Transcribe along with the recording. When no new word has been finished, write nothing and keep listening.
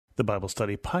The Bible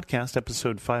Study Podcast,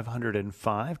 episode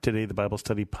 505. Today, the Bible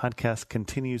Study Podcast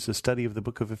continues the study of the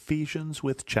book of Ephesians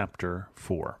with chapter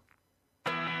 4.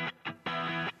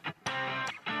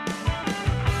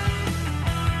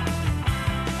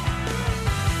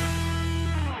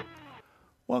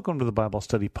 Welcome to the Bible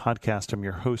Study Podcast. I'm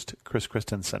your host, Chris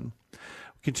Christensen.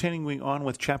 Continuing on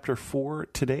with chapter 4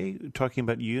 today, talking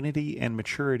about unity and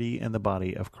maturity in the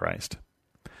body of Christ.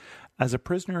 As a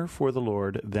prisoner for the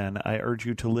Lord, then, I urge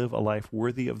you to live a life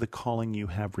worthy of the calling you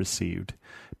have received.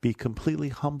 Be completely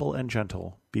humble and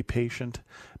gentle. Be patient,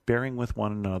 bearing with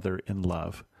one another in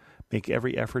love. Make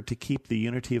every effort to keep the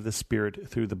unity of the Spirit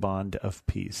through the bond of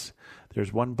peace.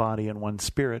 There's one body and one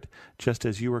Spirit, just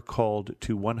as you were called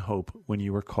to one hope when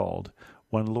you were called.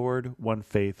 One Lord, one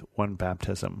faith, one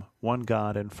baptism, one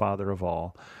God and Father of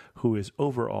all, who is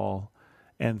over all,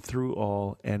 and through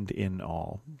all, and in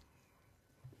all.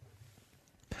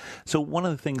 So one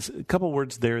of the things, a couple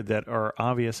words there that are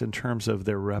obvious in terms of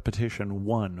their repetition: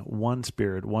 one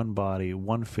Spirit, one body,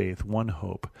 one faith, one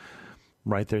hope,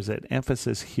 right? There's an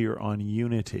emphasis here on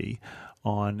unity,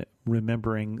 on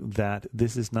remembering that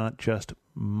this is not just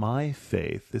my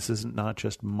faith, this isn't not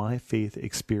just my faith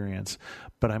experience,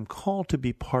 but I'm called to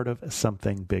be part of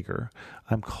something bigger.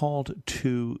 I'm called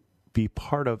to be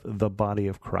part of the body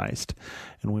of Christ.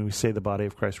 And when we say the body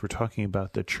of Christ, we're talking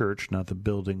about the church, not the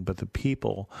building, but the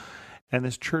people. And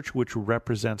this church which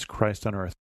represents Christ on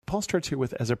earth. Paul starts here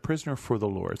with, as a prisoner for the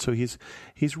Lord. So he's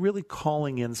really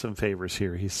calling in some favors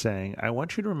here. He's saying, I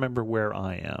want you to remember where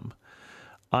I am.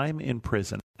 I'm in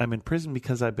prison. I'm in prison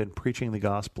because I've been preaching the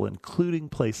gospel, including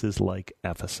places like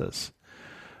Ephesus.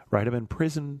 Right? I'm in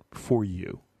prison for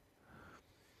you.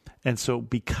 And so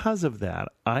because of that,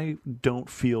 I don't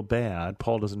feel bad,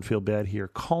 Paul doesn't feel bad here,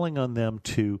 calling on them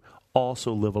to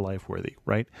also live a life worthy,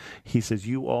 right? He says,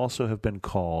 you also have been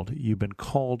called. You've been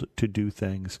called to do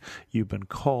things. You've been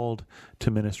called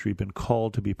to ministry, been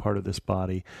called to be part of this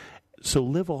body. So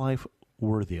live a life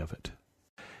worthy of it.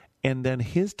 And then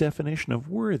his definition of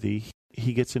worthy,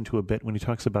 he gets into a bit when he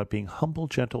talks about being humble,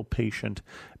 gentle, patient,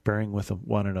 bearing with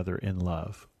one another in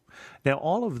love. Now,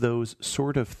 all of those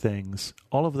sort of things,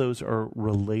 all of those are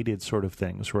related sort of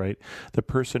things, right? The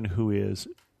person who is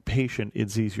patient,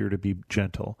 it's easier to be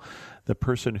gentle. The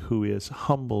person who is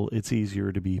humble, it's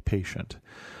easier to be patient,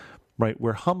 right?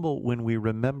 We're humble when we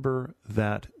remember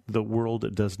that the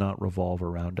world does not revolve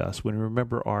around us, when we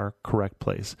remember our correct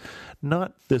place.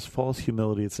 Not this false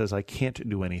humility that says, I can't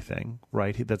do anything,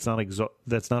 right? That's not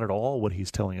at all what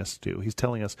he's telling us to do. He's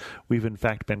telling us we've in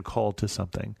fact been called to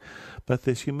something. But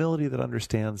this humility that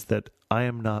understands that I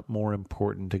am not more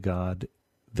important to God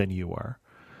than you are,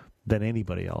 than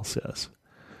anybody else is.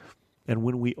 And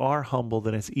when we are humble,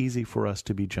 then it's easy for us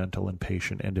to be gentle and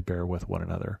patient and to bear with one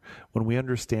another. When we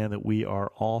understand that we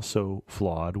are also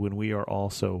flawed, when we are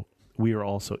also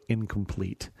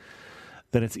incomplete,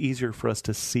 then it's easier for us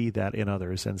to see that in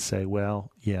others and say,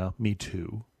 well, yeah, me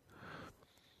too.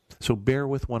 So bear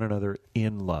with one another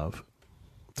in love.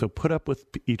 So put up with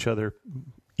each other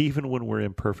even when we're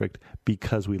imperfect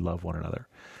because we love one another.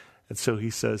 And so he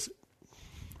says,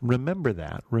 remember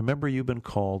that. Remember you've been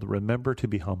called. Remember to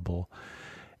be humble.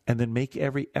 And then make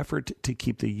every effort to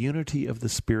keep the unity of the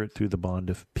Spirit through the bond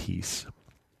of peace.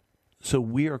 So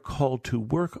we are called to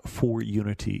work for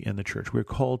unity in the church. We're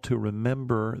called to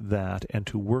remember that and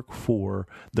to work for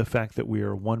the fact that we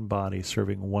are one body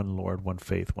serving one Lord, one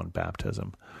faith, one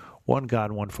baptism, one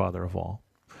God, one Father of all.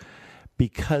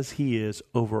 Because he is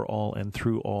over all and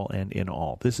through all and in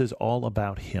all. This is all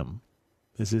about him.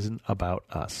 This isn't about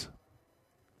us.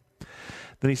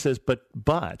 Then he says,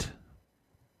 but,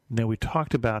 now we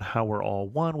talked about how we're all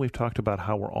one, we've talked about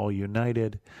how we're all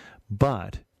united,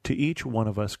 but to each one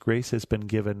of us grace has been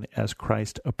given as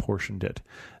Christ apportioned it.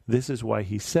 This is why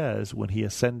he says, when he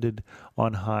ascended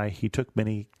on high, he took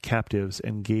many captives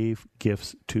and gave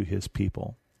gifts to his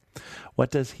people. What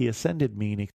does he ascended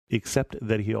mean, except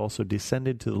that he also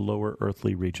descended to the lower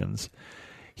earthly regions?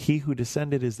 He who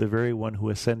descended is the very one who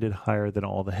ascended higher than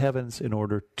all the heavens in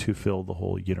order to fill the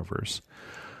whole universe.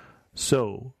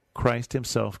 So Christ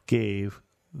himself gave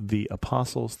the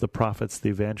apostles, the prophets, the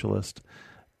evangelists,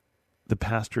 the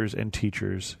pastors and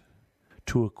teachers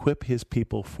to equip his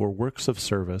people for works of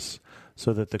service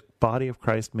so that the body of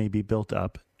Christ may be built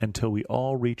up until we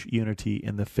all reach unity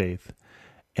in the faith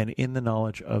and in the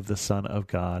knowledge of the Son of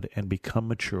God and become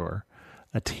mature,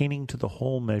 attaining to the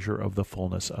whole measure of the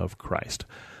fullness of Christ.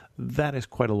 that is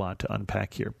quite a lot to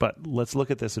unpack here, but let's look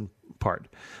at this in part.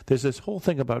 There's this whole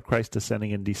thing about Christ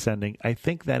ascending and descending. I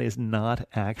think that is not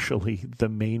actually the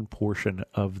main portion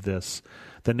of this,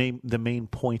 the main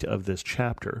point of this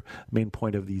chapter, main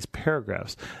point of these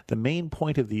paragraphs. The main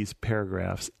point of these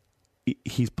paragraphs,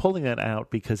 he's pulling that out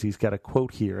because he's got a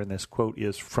quote here, and this quote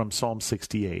is from Psalm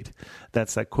 68.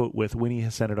 That's that quote with, when he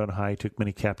ascended on high, took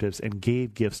many captives, and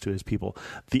gave gifts to his people.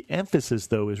 The emphasis,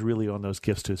 though, is really on those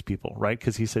gifts to his people, right?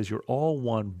 Because he says, you're all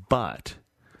one, but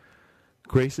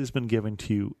grace has been given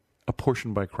to you,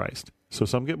 apportioned by Christ. So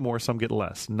some get more, some get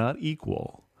less. Not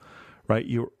equal, right?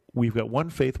 We've got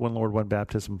one faith, one Lord, one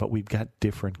baptism, but we've got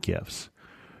different gifts,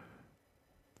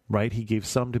 right? He gave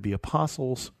some to be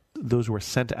apostles. Those who were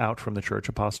sent out from the church.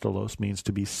 Apostolos means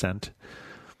to be sent.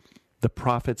 The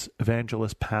prophets,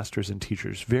 evangelists, pastors, and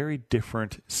teachers. Very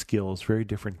different skills, very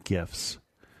different gifts.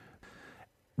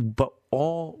 But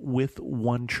all with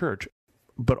one church,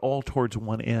 but all towards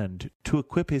one end, to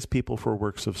equip his people for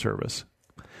works of service.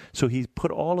 So he put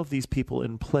all of these people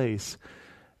in place,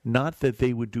 not that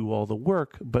they would do all the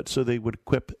work, but so they would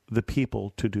equip the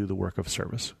people to do the work of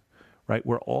service. Right?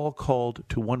 We're all called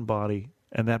to one body,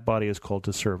 and that body is called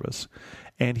to service.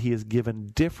 And he has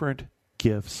given different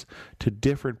gifts to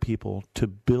different people to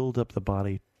build up the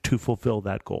body to fulfill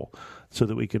that goal, so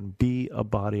that we can be a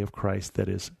body of Christ that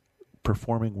is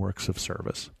performing works of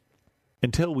service.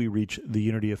 Until we reach the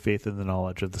unity of faith and the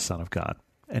knowledge of the Son of God.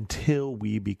 Until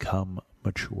we become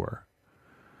mature.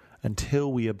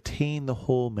 Until we obtain the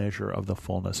whole measure of the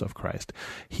fullness of Christ.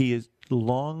 He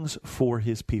longs for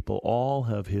his people, all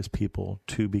of his people,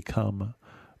 to become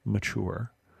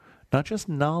mature, not just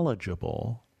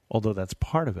knowledgeable, although that's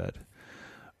part of it,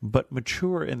 but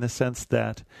mature in the sense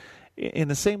that, in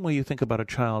the same way you think about a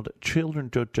child, children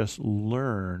don't just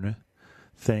learn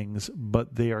things,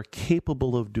 but they are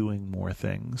capable of doing more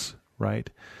things, right?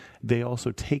 They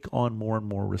also take on more and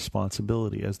more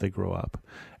responsibility as they grow up.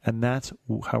 And that's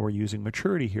how we're using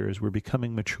maturity here, is we're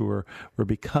becoming mature, we're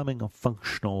becoming a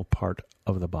functional part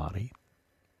of the body.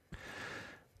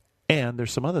 And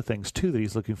there's some other things, too, that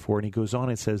he's looking for. And he goes on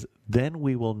and says, then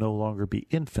we will no longer be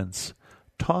infants,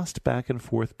 tossed back and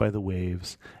forth by the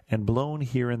waves, and blown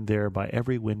here and there by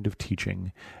every wind of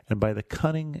teaching, and by the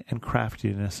cunning and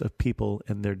craftiness of people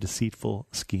in their deceitful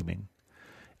scheming.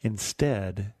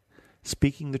 Instead,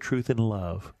 speaking the truth in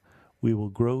love, we will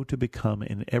grow to become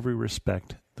in every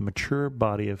respect the mature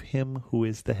body of him who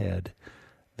is the head,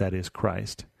 that is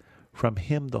Christ. From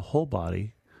him the whole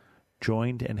body,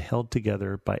 joined and held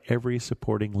together by every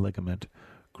supporting ligament,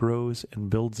 grows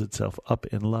and builds itself up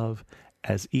in love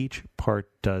as each part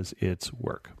does its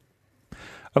work.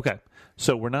 Okay,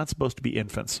 so we're not supposed to be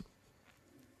infants.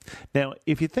 Now,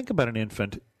 if you think about an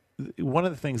infant, one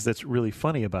of the things that's really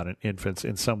funny about infants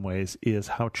in some ways is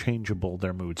how changeable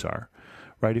their moods are,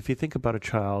 right? If you think about a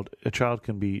child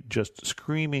can be just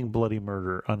screaming bloody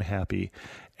murder, unhappy,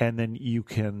 and then you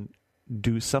can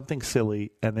do something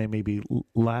silly, and they may be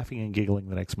laughing and giggling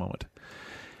the next moment.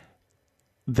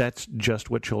 That's just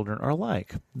what children are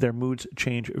like. Their moods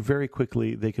change very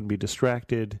quickly. They can be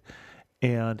distracted.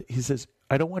 And he says,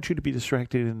 I don't want you to be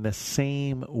distracted in the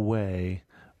same way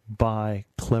by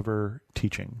clever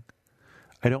teaching.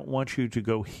 I don't want you to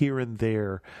go here and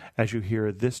there as you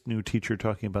hear this new teacher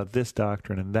talking about this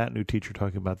doctrine and that new teacher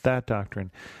talking about that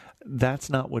doctrine. That's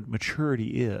not what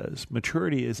maturity is.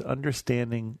 Maturity is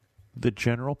understanding the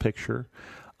general picture,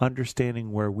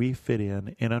 understanding where we fit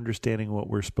in, and understanding what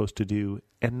we're supposed to do,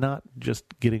 and not just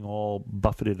getting all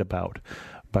buffeted about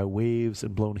by waves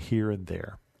and blown here and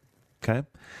there. Okay?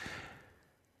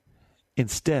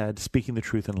 Instead, speaking the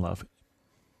truth in love.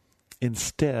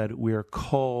 Instead, we are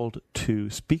called to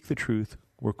speak the truth,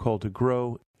 we're called to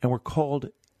grow, and we're called,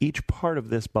 each part of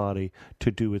this body, to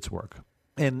do its work.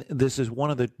 And this is one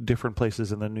of the different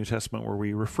places in the New Testament where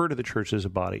we refer to the church as a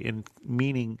body, in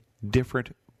meaning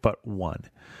different but one,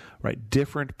 right?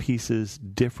 Different pieces,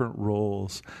 different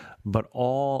roles, but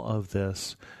all of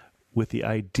this with the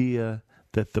idea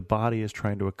that the body is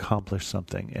trying to accomplish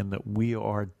something, and that we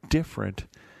are different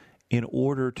in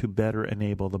order to better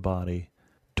enable the body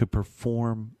to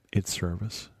perform its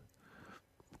service,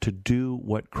 to do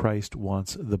what Christ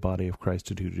wants the body of Christ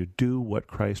to do what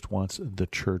Christ wants the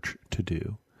church to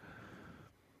do.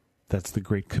 That's the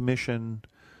Great Commission,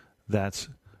 that's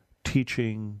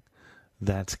teaching,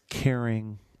 that's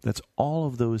caring, that's all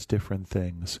of those different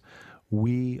things.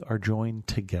 We are joined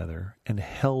together and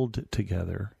held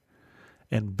together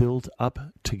and built up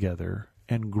together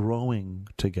and growing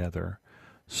together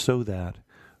so that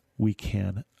we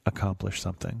can accomplish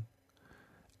something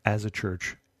as a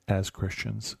church, as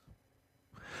Christians.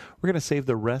 We're going to save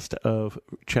the rest of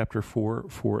chapter 4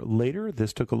 for later.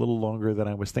 This took a little longer than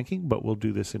I was thinking, but we'll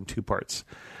do this in 2 parts.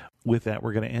 With that,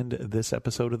 we're going to end this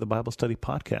episode of the Bible Study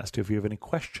Podcast. If you have any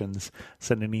questions,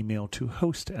 send an email to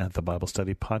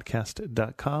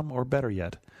host@thebiblestudypodcast.com, or better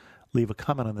yet, leave a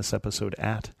comment on this episode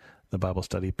at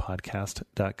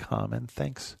thebiblestudypodcast.com. And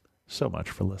thanks so much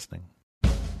for listening.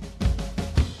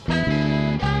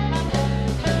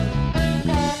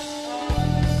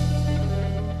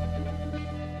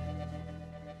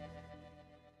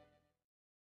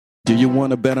 Do you want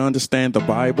to better understand the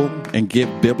Bible and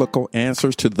give biblical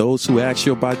answers to those who ask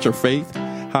you about your faith?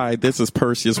 Hi, this is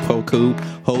Perseus Poku,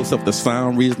 host of the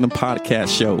Sound Reasoning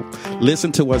Podcast Show.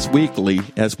 Listen to us weekly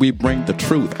as we bring the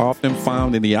truth often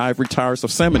found in the ivory towers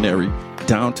of seminary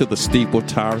down to the steeple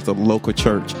towers of the local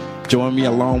church. Join me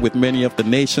along with many of the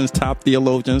nation's top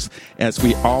theologians as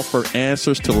we offer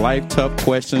answers to life-tough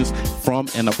questions from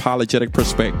an apologetic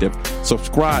perspective.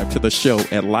 Subscribe to the show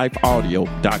at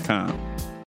lifeaudio.com.